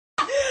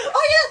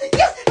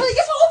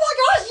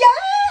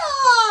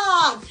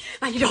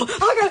you know.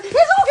 Oh, God. It's so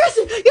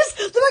aggressive. Yes,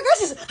 the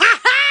aggressive. Ha,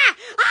 ha.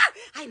 Ah,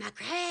 I'm a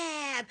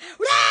crab.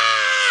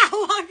 Ah,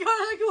 oh, my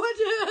God. I'm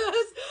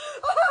gorgeous.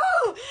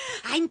 Oh,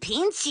 I'm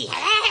Pinchy.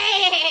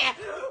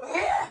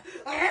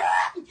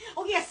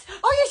 Oh, yes.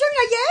 Oh, yes,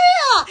 yeah.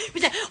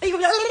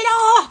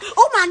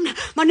 Oh,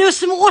 my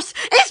nurse remorse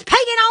is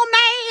paying on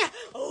me.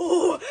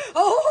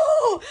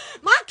 Oh,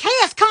 my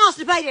cat's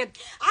constipated.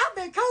 I've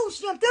been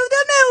coaching him through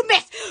the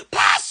movements.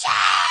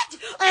 Passion.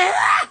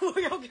 Oh,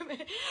 my God.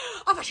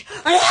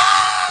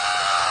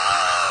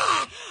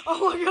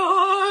 Oh, my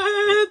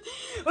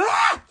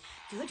God.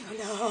 Good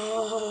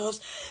fellows.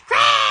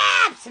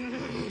 Crabs.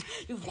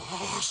 You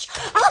flash.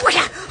 Oh, my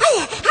God.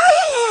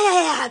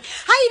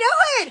 How you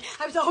doing?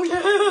 I'm so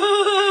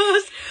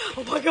yes.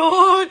 Oh, my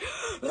God.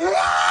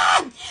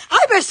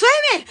 I've been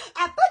swimming.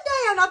 Up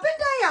and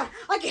down.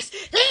 I guess.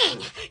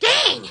 Ding.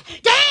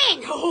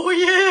 Oh,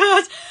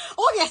 yes.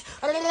 Oh, yes.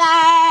 Oh,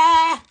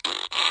 yeah.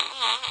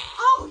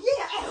 Oh,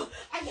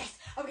 yes.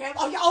 Okay.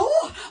 Oh, yeah.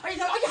 Oh,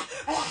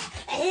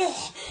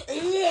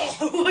 yeah.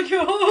 Oh, my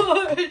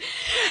God.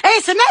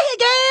 It's me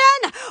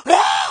again.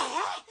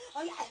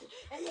 Oh, yeah.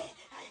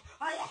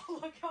 Oh,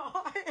 my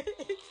God.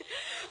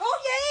 Oh,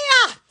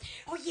 yeah.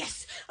 Oh,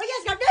 yes. Go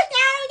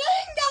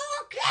ding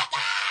dong,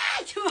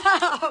 cricket.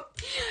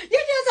 You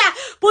just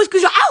boys,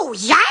 cause oh,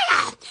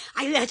 yeah.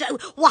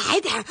 Why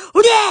there?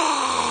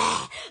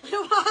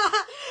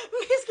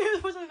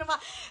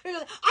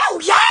 Oh,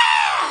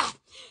 yeah.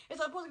 It's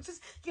like,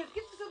 just get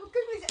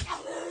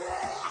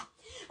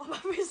oh, my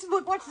wrist,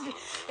 watch this.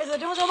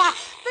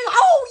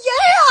 Oh,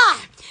 yeah.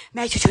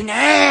 Make sure to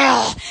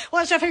nail.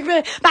 What's your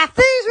favorite? My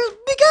favorite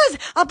because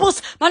I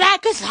bust my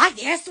neck is like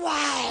this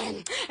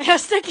one. And I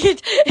stick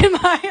it in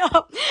my,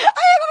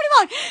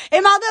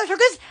 in my nose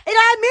because and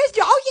I missed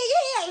you. Oh,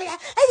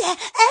 yeah.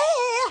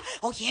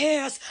 Oh,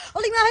 yes.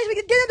 Only my husband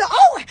can get into,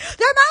 oh, that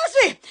reminds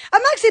me.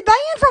 I'm actually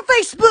banned from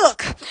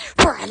Facebook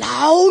for a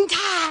long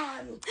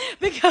time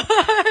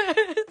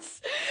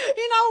because,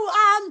 you know,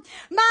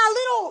 my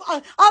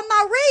little,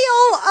 my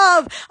reel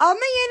of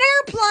me in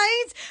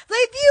airplanes,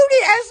 they viewed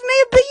it as me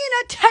being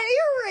a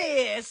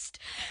terrorist.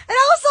 And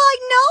I was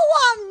like, no,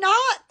 I'm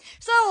not.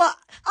 So,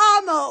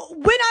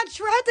 when I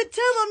tried to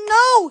tell them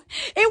no,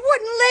 it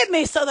wouldn't let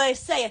me. So they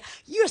said,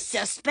 you're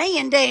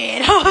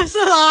suspended. I was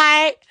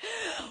like,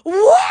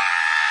 what?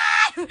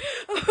 I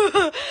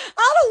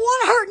don't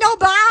want to hurt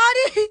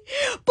nobody,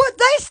 but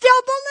they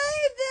still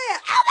believe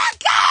that. Oh my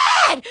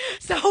God.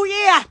 So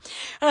yeah,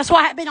 that's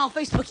why I've been on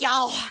Facebook,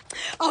 y'all.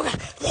 Oh,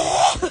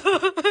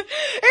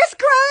 it's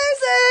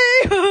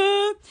crazy.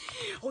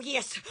 Oh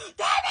yes.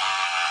 Damn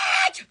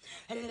it.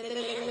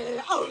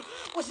 Oh,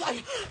 what's that?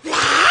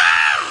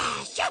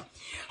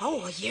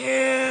 Oh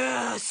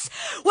yes.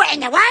 What in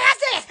the world is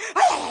this?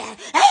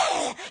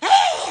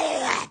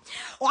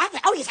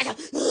 Oh, yes,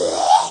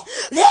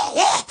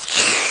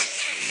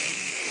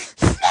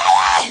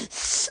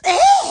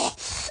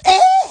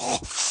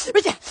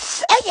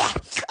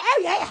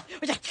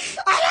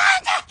 I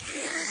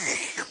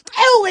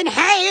oh,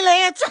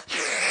 inhale it.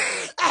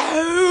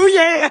 Oh,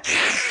 yeah.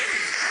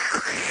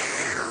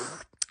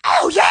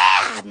 Oh,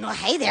 yeah. No,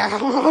 hey there.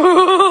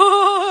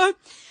 Oh,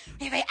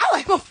 my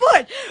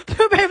foot.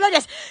 Like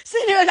this.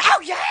 Sitting there.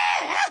 Oh,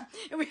 yeah.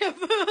 And we have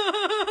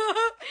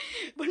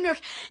milk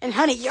and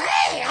honey.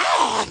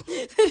 Yeah.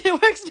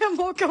 It makes no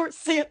more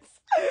sense.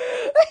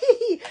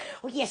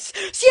 Oh, yes.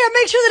 See, I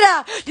make sure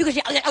that you can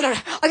see.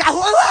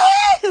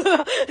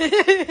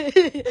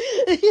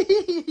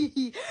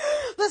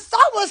 The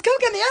salt was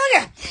cooking the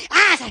other.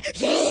 I said,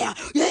 yeah.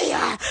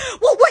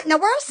 Well, what in the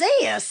world is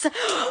this?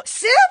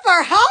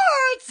 Silver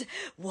hearts.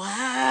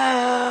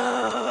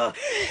 Wow.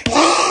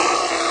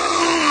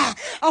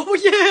 Oh,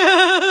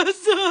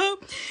 yes.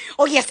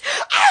 Oh, yes.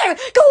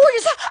 Go on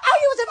yourself.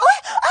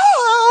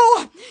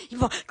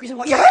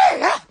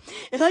 Yeah.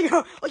 And I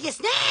go, oh, yes,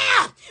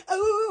 now.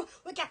 Oh,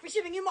 we got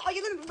receiving you. Oh,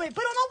 you're going to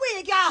put on my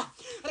wig, y'all.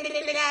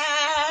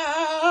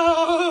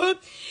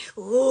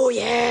 Oh,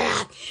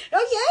 yeah.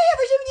 Oh,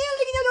 yeah. Receiving you.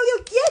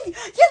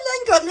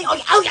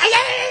 Oh,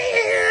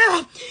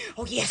 yeah.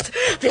 Oh, yes.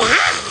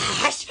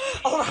 Flash.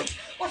 All right.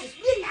 What's this?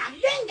 Ding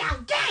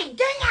down.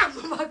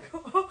 Oh, my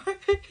God.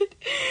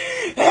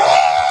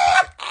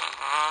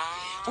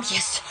 Oh,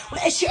 yes.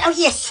 Oh,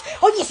 yes.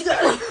 Oh,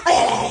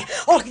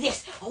 look at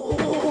this.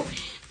 Oh,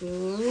 yeah.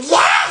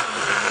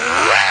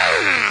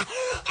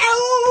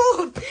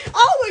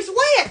 Oh, it's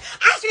wet.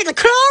 I smell the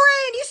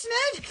chlorine. You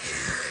smell it?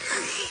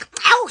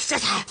 Oh,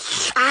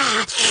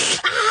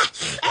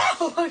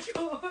 oh, my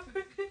God.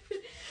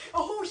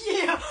 Oh,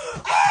 yeah.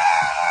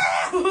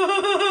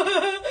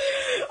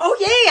 Oh,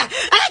 yeah.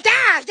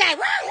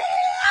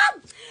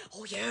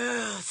 Oh,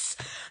 yes.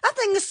 That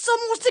thing is so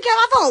much to get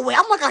off. Oh, wait.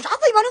 Oh, my gosh. I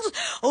think my nose.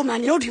 Oh, my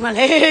nose to my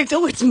legs.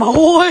 Oh, it's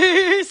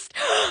moist.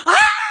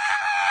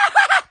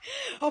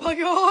 Oh, my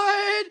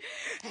God.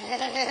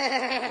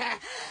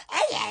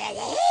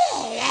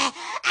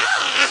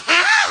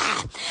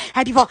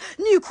 Happy for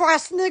new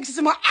cross nugs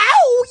and more.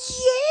 Oh,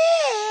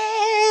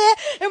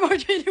 yeah. And we're going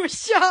to do a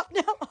shop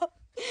now.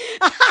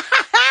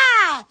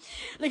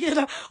 Look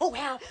Oh,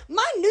 wow.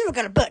 My noodle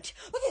got a butt.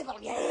 Look at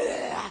it.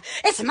 Yeah.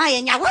 It's a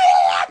man. Yeah.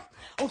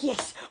 Oh,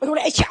 yes.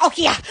 Oh,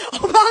 yeah.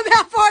 Oh, Mom,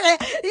 how far there?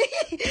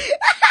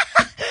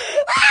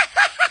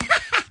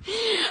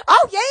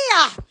 Oh,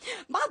 yeah.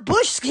 My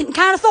bush is getting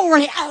kind of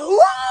thorny.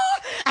 Oh,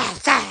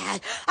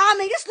 outside. I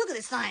mean, just look at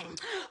this thing.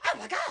 Oh,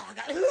 my God.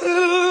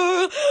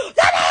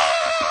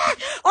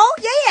 Oh,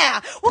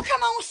 yeah. Well,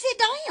 come on, sit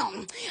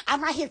down.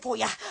 I'm right here for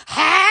you.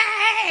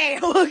 Hey.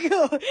 Oh,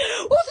 God.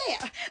 What's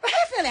that? My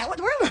hair fell out. What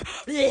the world?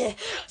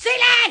 Say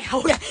that.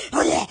 Oh, yeah.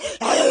 Oh, yeah.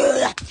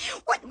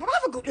 What have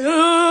I got?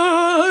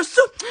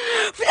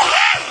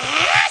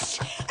 Flash.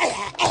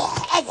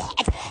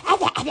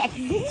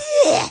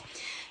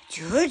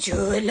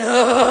 Jojo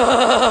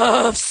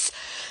loves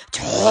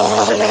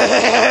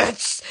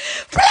toilets.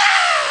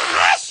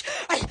 Flash!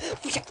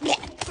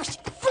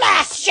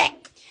 Flash!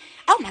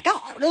 Oh my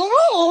God!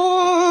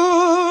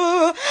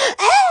 Oh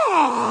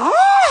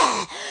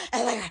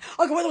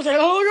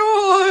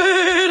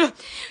God!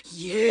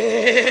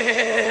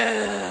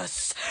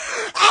 Yes!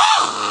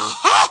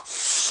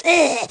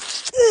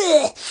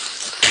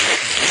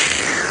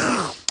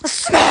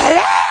 Smell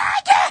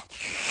it!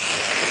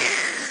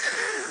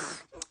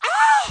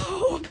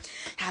 Oh!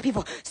 How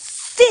people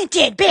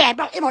scented bad,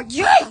 but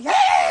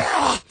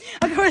yeah!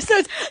 Of course,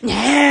 it's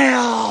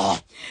now.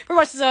 For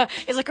us, it's like,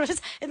 and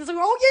it's like,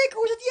 oh yeah, of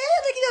course, yeah,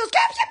 look at those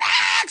capture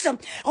bags.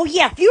 Oh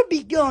yeah, if you'll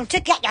be going,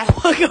 check out that.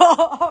 Oh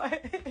God.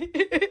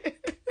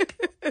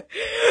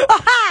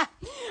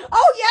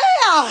 Oh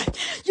yeah,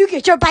 you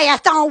get your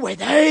bath on with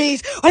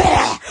these.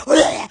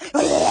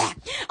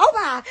 Oh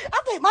my,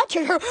 I think my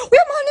chair, where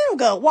my noodle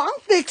go? Well, I'm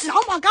fixing.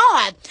 Oh my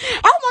God.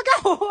 Oh my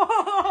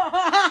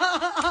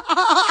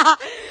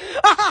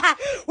God.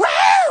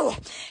 Woo!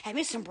 Have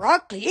me some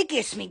broccoli. It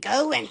gets me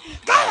going.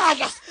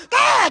 Gorgeous.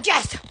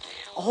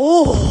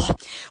 Oh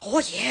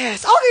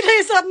yes. Oh, you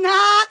do something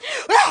hot.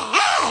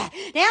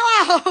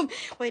 Now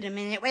wait a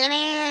minute.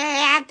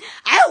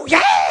 Oh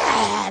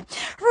yeah.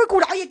 We're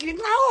good.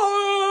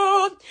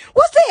 Oh,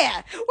 what's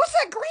that? What's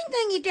that green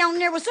thingy down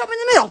there with something in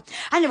the middle?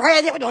 I never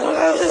had that.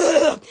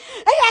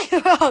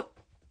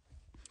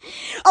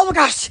 Oh my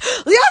gosh.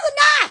 The other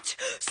night,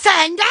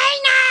 Sunday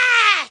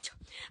night.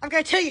 I'm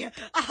going to tell you,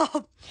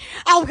 oh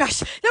my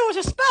gosh, there was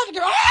a spider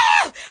girl.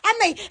 Oh, I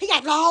mean, he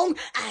had long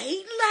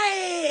 8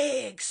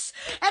 legs.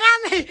 And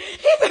I mean,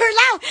 he very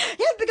long,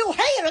 he had a big old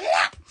head.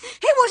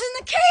 He was in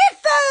the kid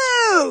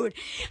food.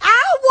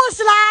 I was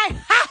like,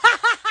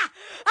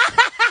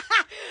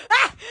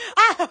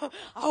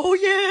 oh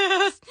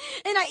yes.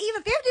 And I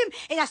even filmed him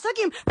and I stuck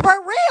him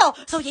for real.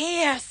 So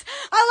yes,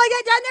 I like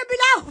that down there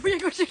below. We're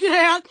going to check it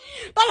out.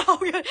 But oh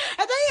yeah,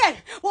 and then,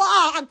 well,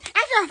 after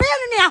I filmed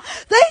him now,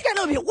 things got a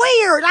little bit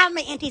weird. I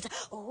mean, and he's,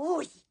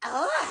 oh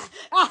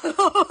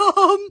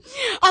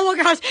my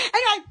gosh.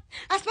 Anyway,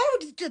 I spoke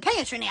to the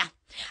pantry now.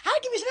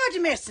 I'll give you some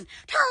urgent medicine.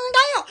 Turned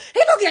out, he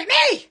looked at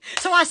me.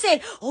 So I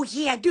said, oh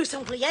yeah, do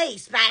some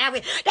plies, but I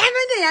went up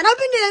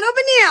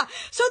and down.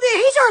 So then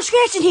he started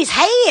scratching his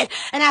head.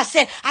 And I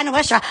said, I know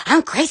that's right,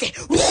 I'm crazy.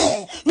 And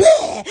then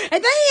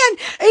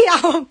he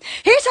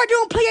started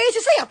doing plies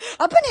himself.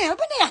 Up and down.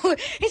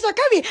 He started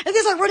coming and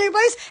then started running in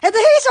place. And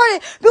then he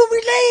started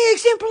moving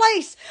legs in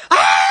place.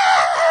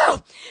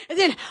 Oh! And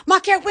then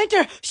my cat went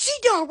there. She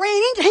done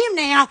ran into him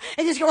now.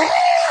 And just go,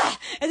 ah!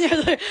 And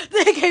then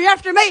they came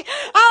after me.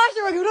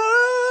 And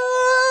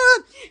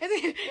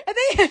then,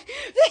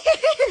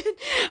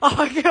 oh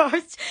my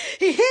gosh,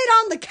 he hit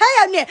on the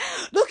cabinet,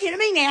 looking at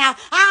me now.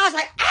 I was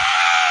like,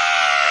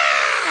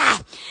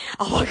 ah!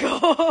 Oh my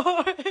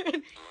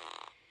God.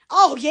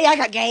 Oh yeah, I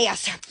got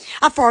gas.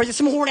 I farted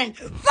this morning.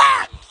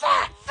 Fat.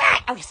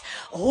 Oh yes.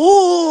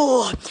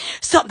 Oh,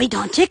 something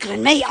done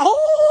tickling me.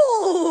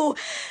 Oh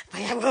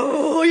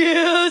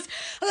yes.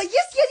 I'm like,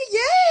 yes.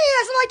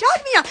 Somebody talk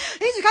to me now.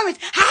 These are comments.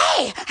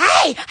 Hey.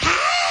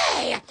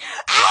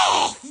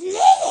 Oh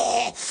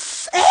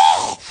yes.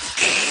 Oh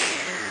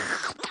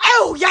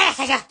yeah,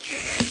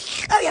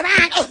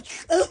 man.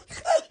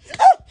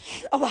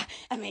 Oh,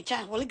 I mean,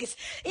 well, look, it's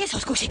so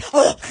squishy.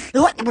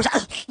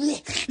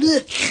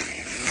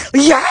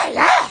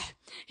 Yeah.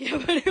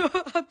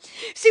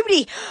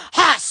 Somebody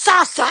hot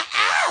salsa.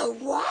 Oh,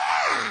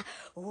 wow.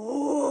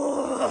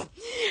 Oh,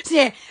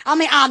 see, I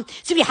mean,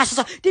 somebody hot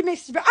salsa. Did make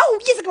oh,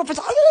 yes, I go for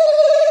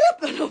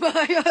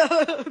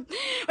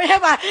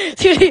whatever.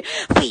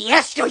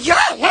 Fiesta,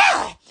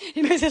 yeah.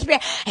 He makes this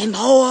and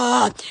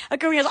more. I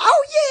go, oh, yes,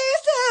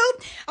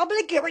 I'll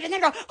blink it right in there.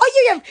 Oh,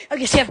 yeah. Oh,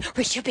 yes,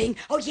 we're shipping.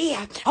 Oh,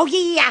 yeah. Oh,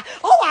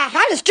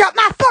 I just dropped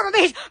my phone.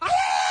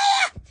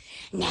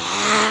 No.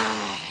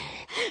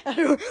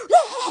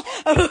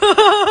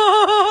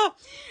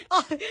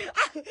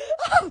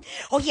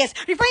 Oh yes,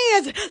 your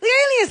friends, the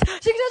aliens,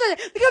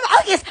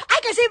 oh yes, I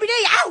can see every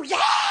day. Oh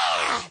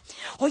yeah,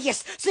 Oh,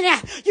 yes. So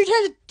now, you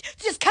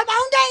just come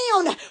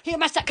on down. Here,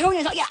 my son, come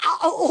on down. Yeah,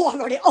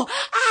 I'm ready. Oh,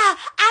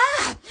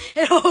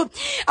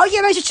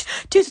 yeah, my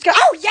just go.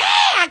 Oh,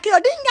 yeah.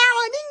 Good. Ding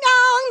dong, ding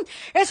dong.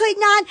 It's sweet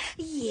nine.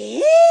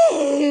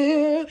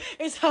 Yeah.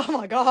 It's, oh,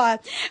 my God.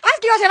 I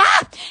said,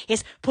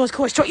 yes, pulls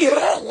course short. Yeah.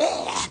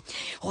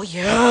 Oh,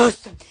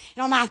 yes.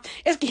 You know, my,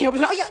 it's,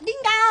 oh, yeah,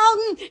 ding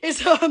dong. It's,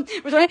 do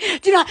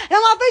you know, and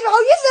my face,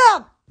 oh,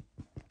 yes,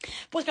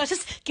 boys, guys,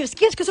 just give us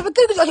because of a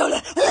good.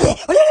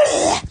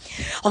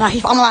 Oh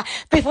my,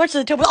 before it's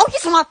the table. Oh,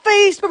 yes, on my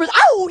face.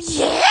 Oh,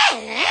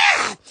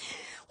 yeah.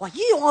 Well,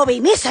 you don't want to be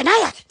missing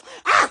that.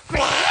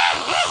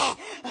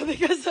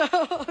 Because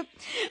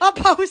I'll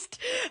post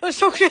a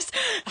song just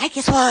like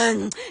this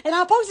one. And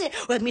I'll post it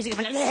with music.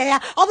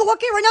 I'll be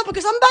working right now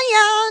because I'm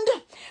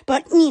banned.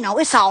 But, you know,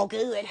 it's all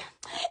good.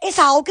 It's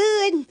all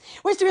good.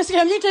 Where's the rest of it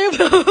on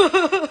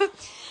YouTube?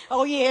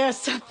 Oh,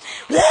 yes.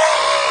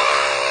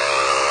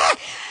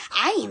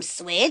 I am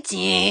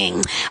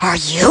sweating. Are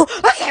you?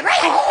 Okay,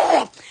 right.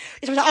 Oh,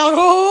 God.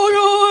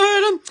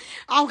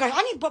 Oh, God.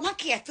 I need to put my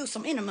cat through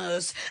some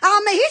enemas.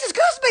 I mean, he's just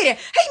cuspy.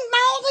 He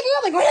mouths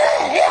like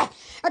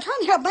I'm trying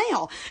to help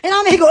Mel. And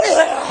I mean, he goes,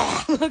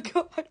 oh, my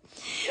God.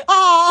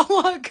 Oh,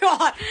 my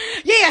God.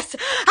 Yes.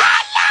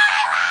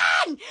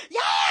 Hello, everyone.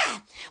 Yeah.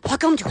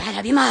 Welcome to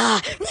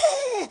Alabama.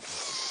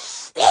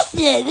 This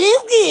is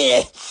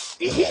good.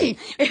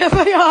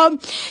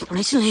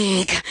 Donation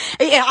link.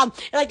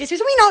 Like this is,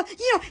 you know,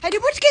 I do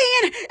what you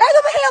can.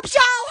 Everybody helps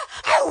y'all.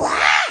 Oh,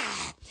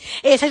 wow.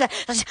 It's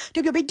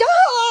to be done.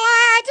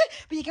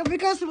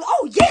 Because,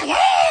 oh,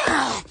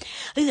 yeah.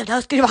 These are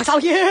those good ones. Oh,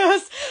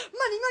 yes.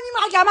 Money.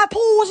 I got my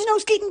pools, you know,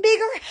 it's getting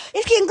bigger.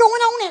 It's getting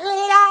going on it.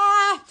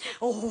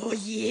 Oh,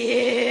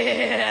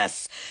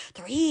 yes.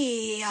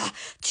 3,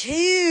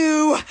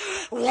 2,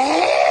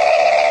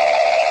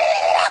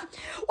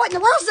 what in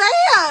the world's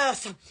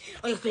this?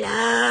 Oh,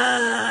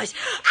 flush.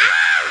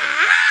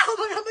 Oh,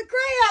 my God, I'm a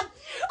crab.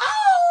 Oh,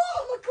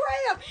 I'm a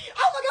crab.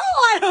 Oh, my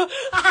God.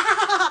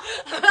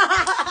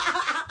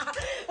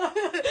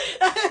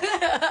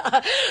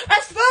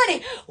 That's funny.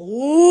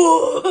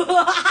 Ooh.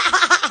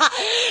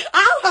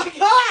 Oh, my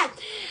God.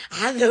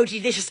 I'm so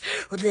delicious.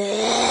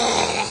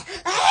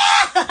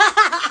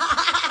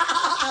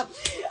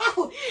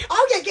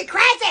 Oh, yeah, get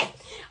crazy.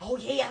 Oh,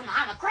 yeah,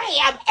 I'm a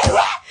crab.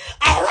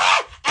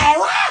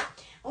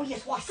 Oh,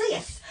 yes, what's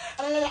this?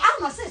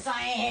 I'm a sis.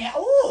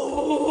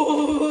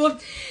 Oh,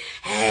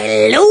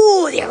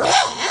 hello there.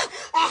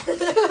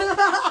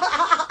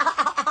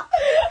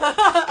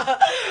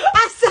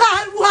 I'm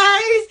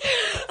sideways.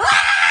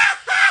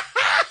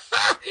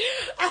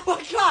 Oh,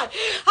 my God.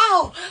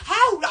 Oh,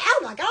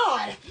 my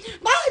God.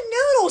 My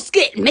noodle's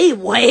getting me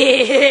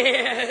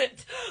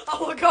wet.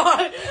 Oh, my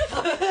God.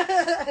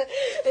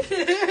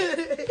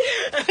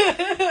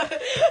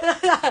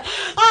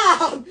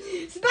 Oh,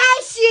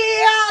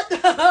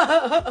 spaceship.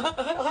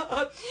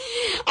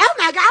 Oh,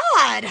 my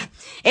God.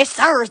 It's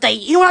Thursday.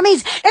 You know what I mean?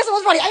 It's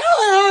so funny.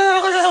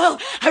 Oh,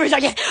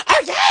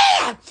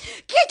 yeah.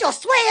 Get your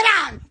sweat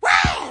on.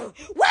 Whoa.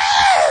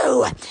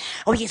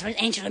 Oh, yes, what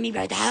an angel of me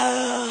right there.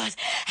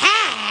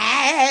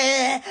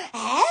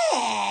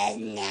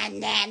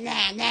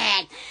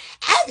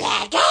 Oh,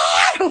 my God.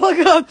 Oh, my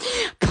God.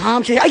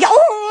 Palm tree.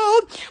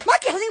 Oh, my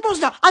cats,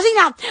 I think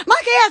now,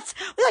 my cats,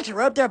 we like to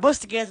rub their butts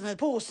together in the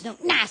pool, so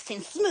nice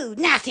and smooth.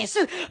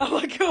 Oh,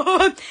 my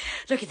God.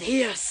 Look at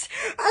this.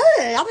 Oh,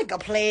 I think a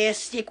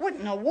plastic. What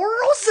in the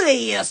world's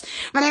this?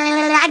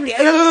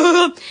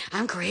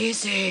 I'm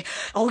crazy.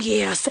 Oh,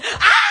 yes.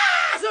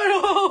 I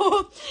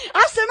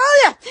smell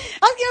it.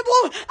 I'm getting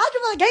blown. I'm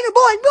getting a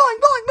boing.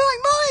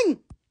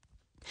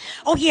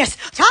 Oh, yes.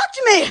 Talk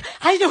to me.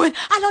 How you doing?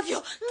 I love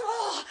you.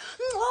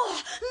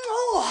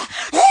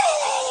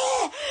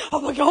 Oh,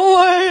 my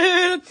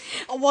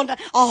God.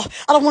 I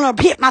don't want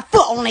to hit my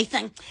foot on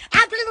anything.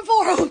 I've been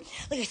before. Look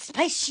at the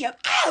spaceship.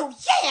 Oh,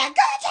 yeah.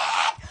 Good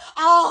job.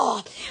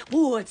 Oh,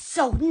 it's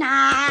so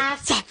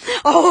nice.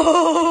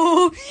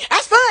 Oh,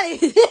 that's funny.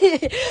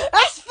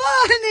 That's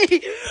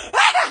funny.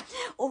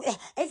 Oh,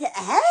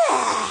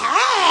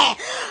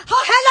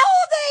 hello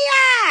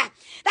there.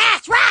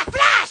 That's right,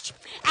 Flash.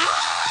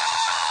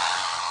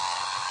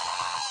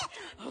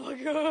 Oh, my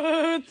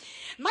God.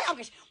 My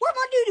uncles, what am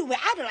I doing?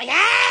 I'd be like,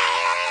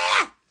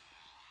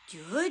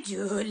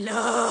 Juju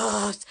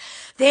loves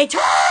the toilet.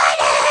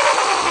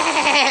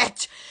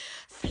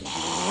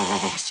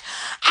 Flash.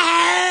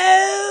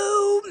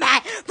 Oh,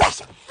 my.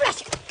 Flash.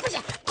 Flash.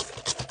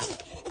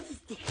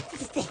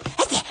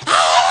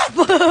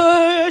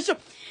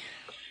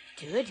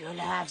 Juju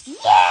loves you.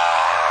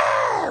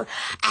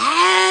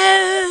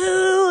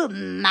 Oh,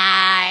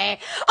 my.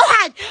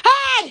 Oh,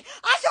 hey,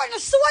 I'm starting to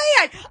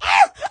sweat.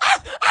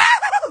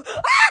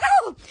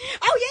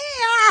 Oh,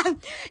 yeah.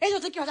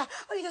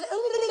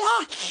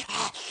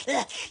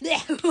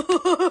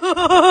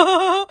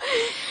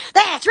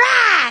 That's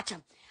right.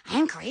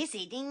 I'm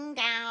crazy. Ding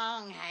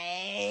dong.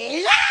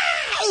 Hey.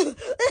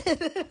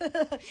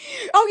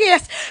 Oh,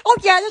 yes. Oh,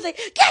 yeah.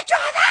 Get your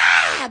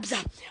abs.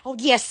 Oh,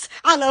 yes.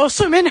 I love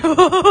swimming.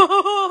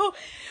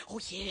 Oh,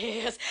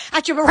 yes.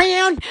 I jump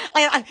around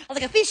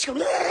like a fish.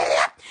 And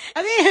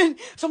then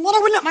some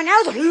water went up my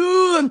nose.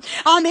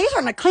 Oh, man, it's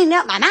starting to clean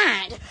up my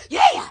mind.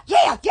 Yeah.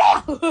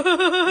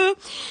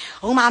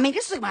 Oh, mommy,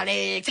 just look at my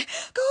legs.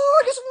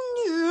 Gorgeous.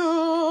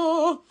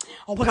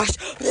 Oh, my gosh.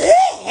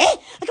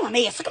 Look at my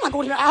mess. Look at my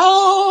golden.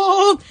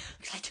 Oh,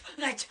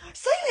 light,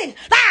 ceiling.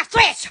 Light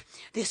switch.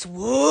 This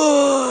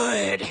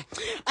wood.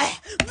 Oh,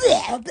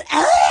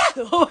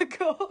 my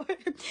God.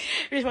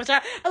 Here's my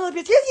time. I love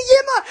you.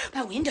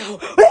 My window.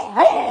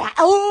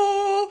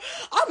 Oh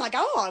my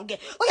God. Oh,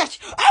 gosh.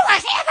 Oh,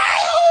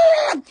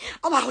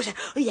 my gosh.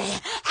 Yeah.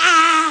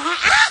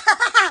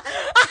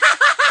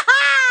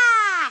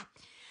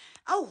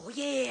 Oh,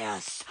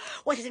 yes.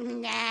 What is it?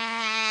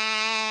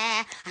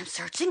 I'm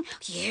searching.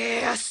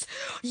 Yes.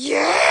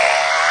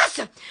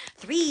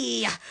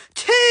 3,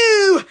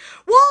 2,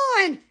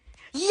 1.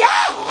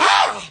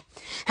 Yeah!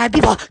 And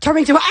people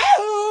turning to,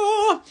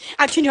 oh!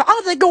 I turn to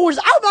other doors.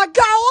 Oh my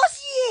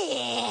gosh,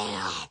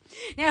 yeah!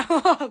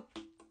 Now,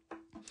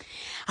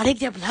 I think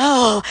they're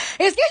below.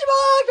 It's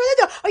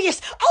oh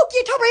yes, oh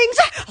yeah, top rings.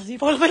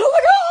 Oh my God!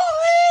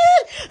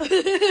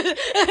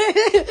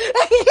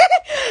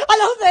 I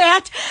love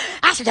that.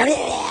 I said,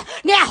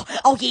 now,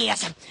 oh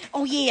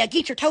yeah,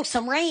 get your toes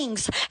some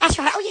rings. That's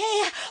right.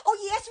 Oh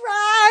yes,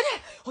 right.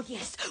 Oh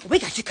yes, we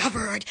got you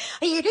covered.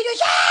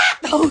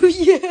 Oh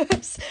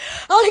yes.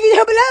 Oh look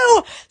down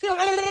below.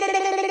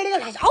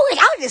 Oh,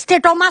 I just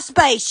stepped on my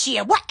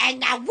spaceship. What in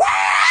the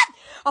world?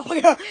 Oh my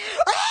God.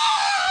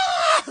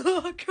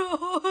 Oh,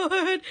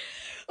 God.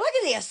 Look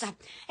at this.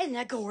 Isn't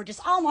that gorgeous?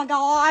 Oh, my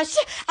gosh.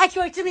 I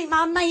can't wait to meet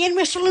my man,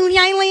 Mr. Looney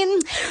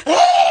Island.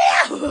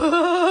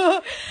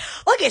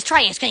 Look at his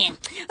trash can.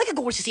 Look how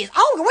gorgeous he is.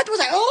 Oh, what was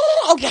that?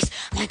 Oh, yes.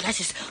 My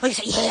glasses. Look at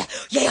that.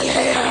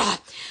 Yeah.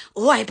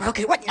 Oh, I broke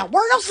it. What in the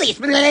world is this?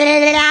 My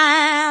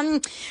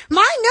nose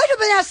has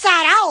been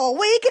outside all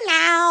week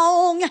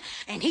long.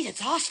 And he's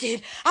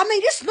exhausted. I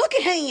mean, just look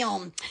at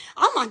him.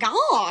 Oh, my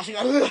gosh.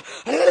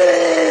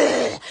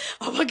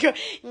 Oh, my God.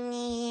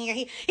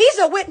 He's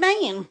a wet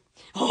man.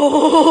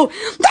 Oh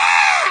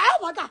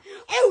my God.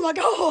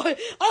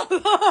 Oh,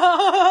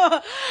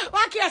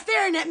 why can't you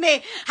staring at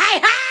me?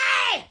 Hey!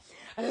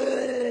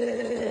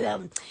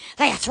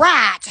 That's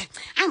right.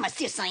 I'm a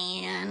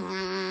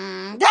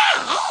citizen.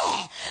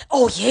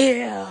 Oh,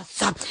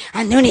 yes.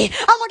 I knew it.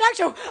 Oh, my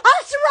doctor.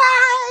 That's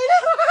right.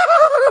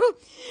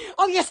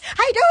 Oh, yes.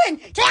 How you doing?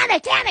 Tell me.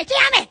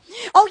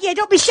 Oh, yeah,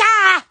 don't be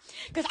shy.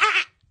 Because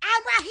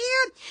I'm right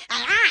here,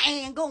 and I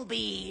ain't gonna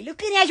be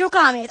looking at your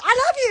comments. I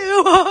love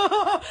you.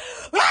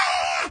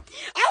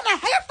 Oh, my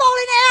hair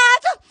falling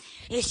out.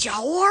 It's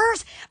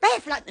yours. Man,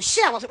 for like the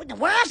shells. What the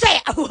world's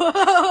that?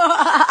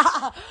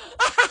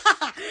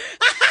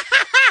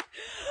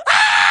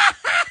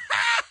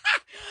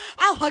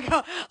 Oh, my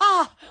God.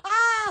 Oh,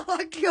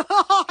 my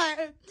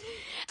God.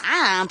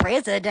 I'm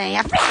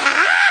president.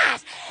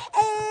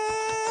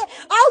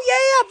 Oh,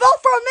 yeah, vote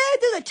for me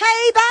through the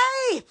TV.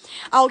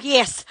 Oh,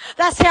 yes,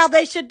 that's how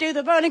they should do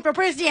the voting for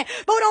president.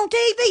 Vote on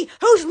TV.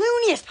 Who's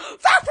looniest?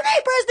 Vote for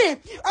me,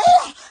 president.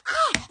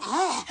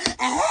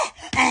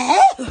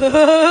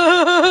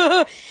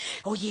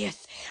 Oh,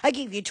 yes, I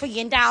give you $1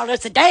 trillion a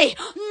day.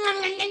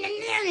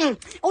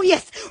 Oh,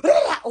 yes.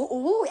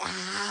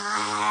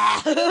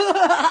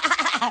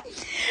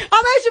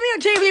 I'm actually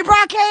on TV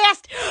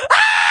broadcast.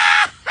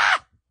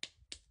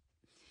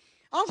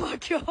 Oh, my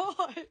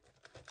God.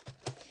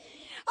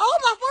 Oh,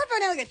 my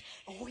forefinger.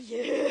 Oh,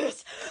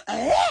 yes.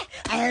 And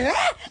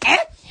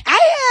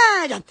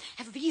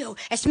have a video.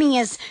 It's me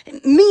and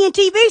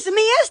TVs and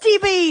me as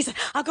TVs.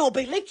 I'm going to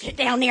be leaked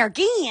down there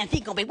again.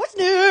 Think going to be, what's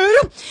new?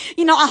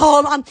 You know,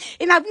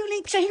 in my view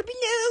links, here be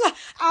new.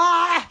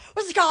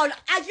 What's it called?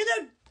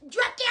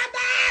 Drop down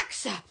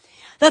box.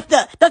 The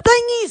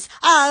thing is,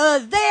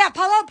 there,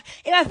 pop up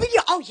in my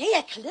video. Oh,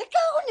 yeah, click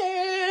on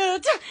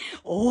it.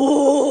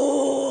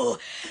 Oh,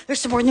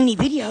 there's some more loony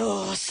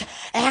videos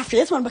after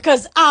this one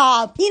because,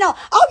 oh, yeah.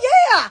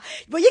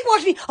 But you can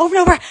watch me over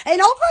and over and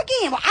over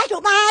again. Well, I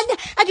don't mind.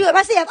 I do it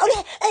myself.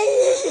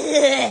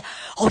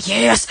 Oh,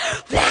 yes.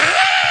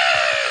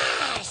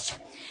 Flash.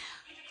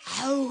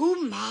 Oh,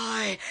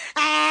 my.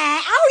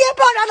 Oh, yeah,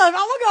 but I love it.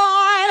 Oh, my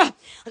God.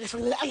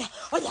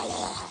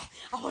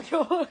 Oh, my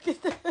God.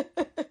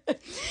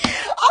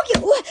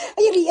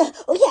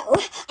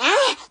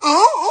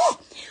 Oh,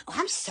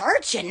 I'm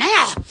searching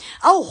now.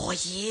 Oh,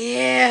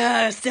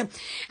 yes.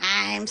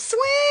 I'm sweating.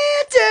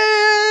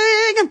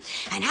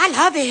 And I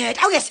love it.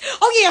 Oh, yes.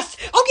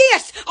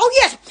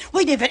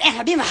 We live in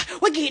Alabama.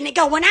 We're getting it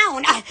going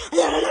on.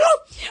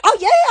 Oh,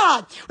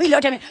 yeah. We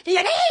looked at me.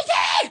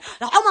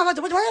 Oh, my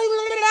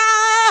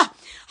God.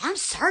 I'm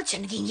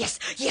searching again. Yes.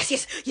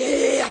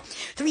 Yeah.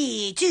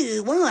 3,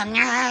 2, 1.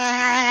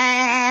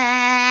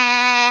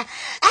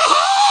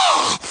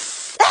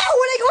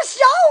 When it goes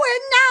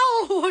showing now.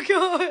 Oh, my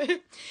God.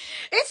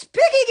 It's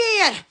big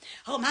again.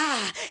 Oh,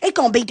 my. It's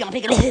going to be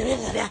dumping. Yes.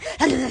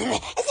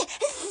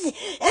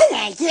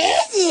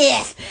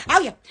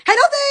 Oh, yeah.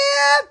 Hello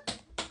there.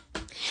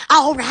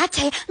 All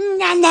right.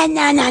 No.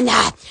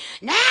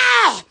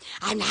 Now,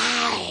 I'm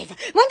live.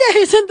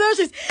 Mondays and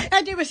Thursdays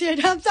at the same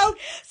time. So,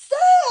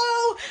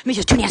 let me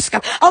just tune in and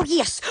subscribe. Oh,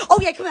 yes. Oh,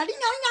 yeah. Come on. Ding,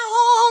 dong,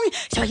 dong.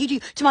 So, you do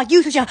to my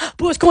YouTube channel,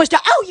 Poodles Corner Store.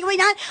 Oh, you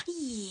ain't on?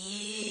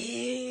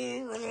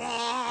 Yeah.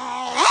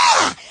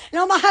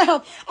 No, my,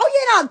 oh,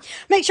 yeah.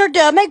 Make sure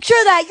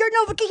that your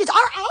notifications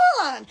are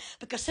on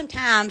because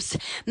sometimes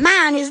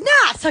mine is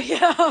not. So,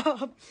 yeah.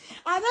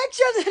 I make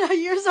sure that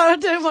yours are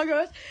too, my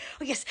gosh.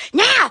 Oh, yes.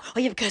 Now. Oh,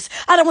 yeah, because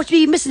I don't want you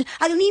to be missing.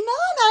 I don't need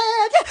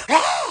moment.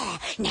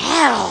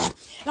 Now.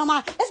 And all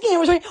my, let's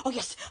get it. Oh,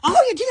 yes.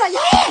 Oh, you do that.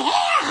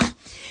 Yeah.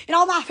 And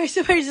all my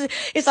Facebook pages is,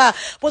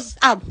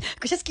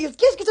 because let's get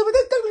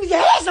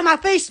yes, on my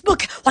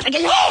Facebook. What I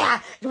get, yeah.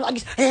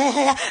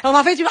 On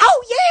my Facebook.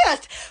 Oh,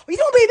 yes. You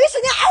don't be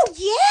missing that. Oh,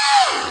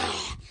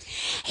 yeah.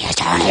 Here's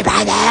Tony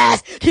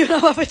Brothers. You know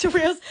my Facebook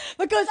reels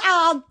because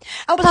I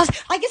was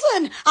like this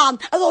one a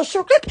little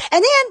short clip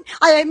and then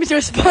I made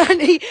it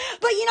funny.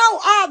 But you know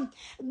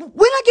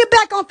when I get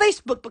back on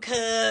Facebook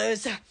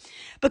because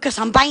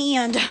I'm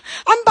banned.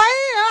 I'm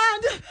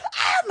banned.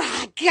 Oh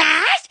my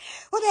gosh.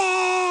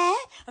 Well,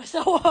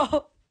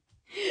 so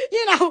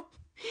you know.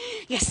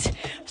 Yes.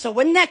 So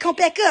when that come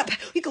back up,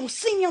 we gonna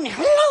sing on there.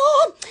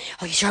 Hello.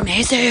 Oh, you're sure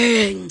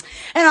amazing.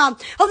 And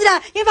hopefully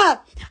that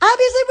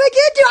obviously we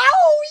get to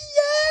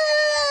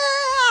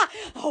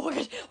oh my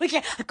gosh, we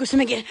can I go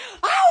swim again.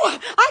 Oh,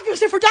 I go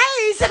swim for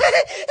days.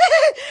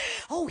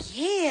 Oh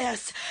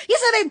yes.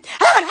 Yes, I mean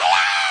hello.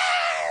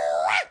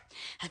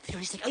 I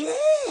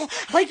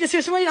like this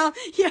here, somebody now.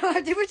 Yeah,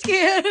 I do what you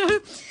can.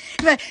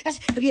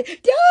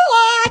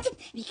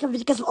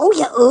 Because, oh,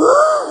 yeah,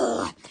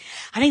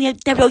 I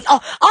think that really, oh,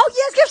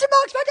 yes, gift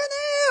box right down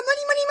there.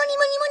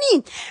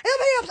 Money.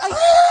 Everybody else,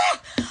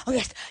 oh,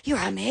 yes, you're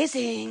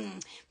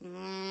amazing.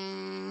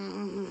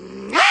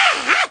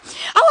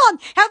 Oh,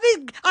 have these,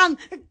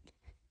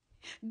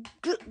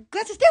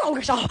 glasses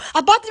down. So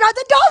I bought them at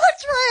the Dollar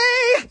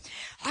Tree.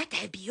 Aren't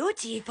they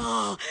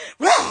beautiful?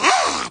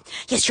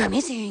 Yes, you're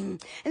amazing.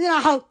 And then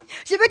I'll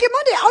see you back on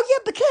Monday. Oh, yeah,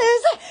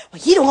 because,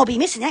 well, you don't want to be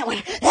missing that one.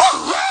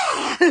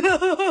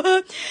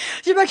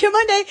 See you back on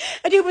Monday.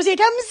 I do see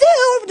time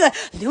soon for the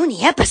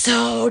Looney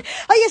episode.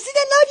 Oh, yes, see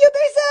that love you, be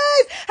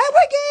safe. Have a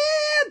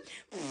weekend.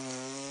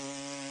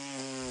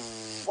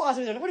 What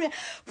do you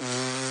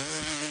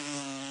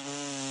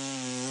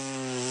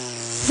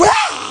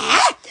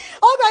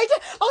all right.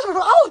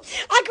 Oh,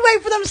 I can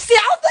wait for them to see.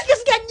 I think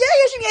it's getting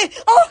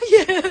yes. Oh,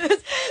 yes.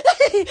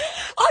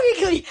 Oh, you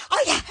good.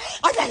 Oh, yeah.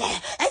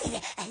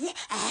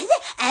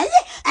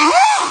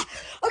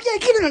 Okay,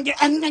 keep it on.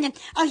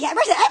 Oh, yeah.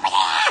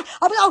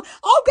 Oh,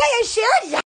 okay, share it.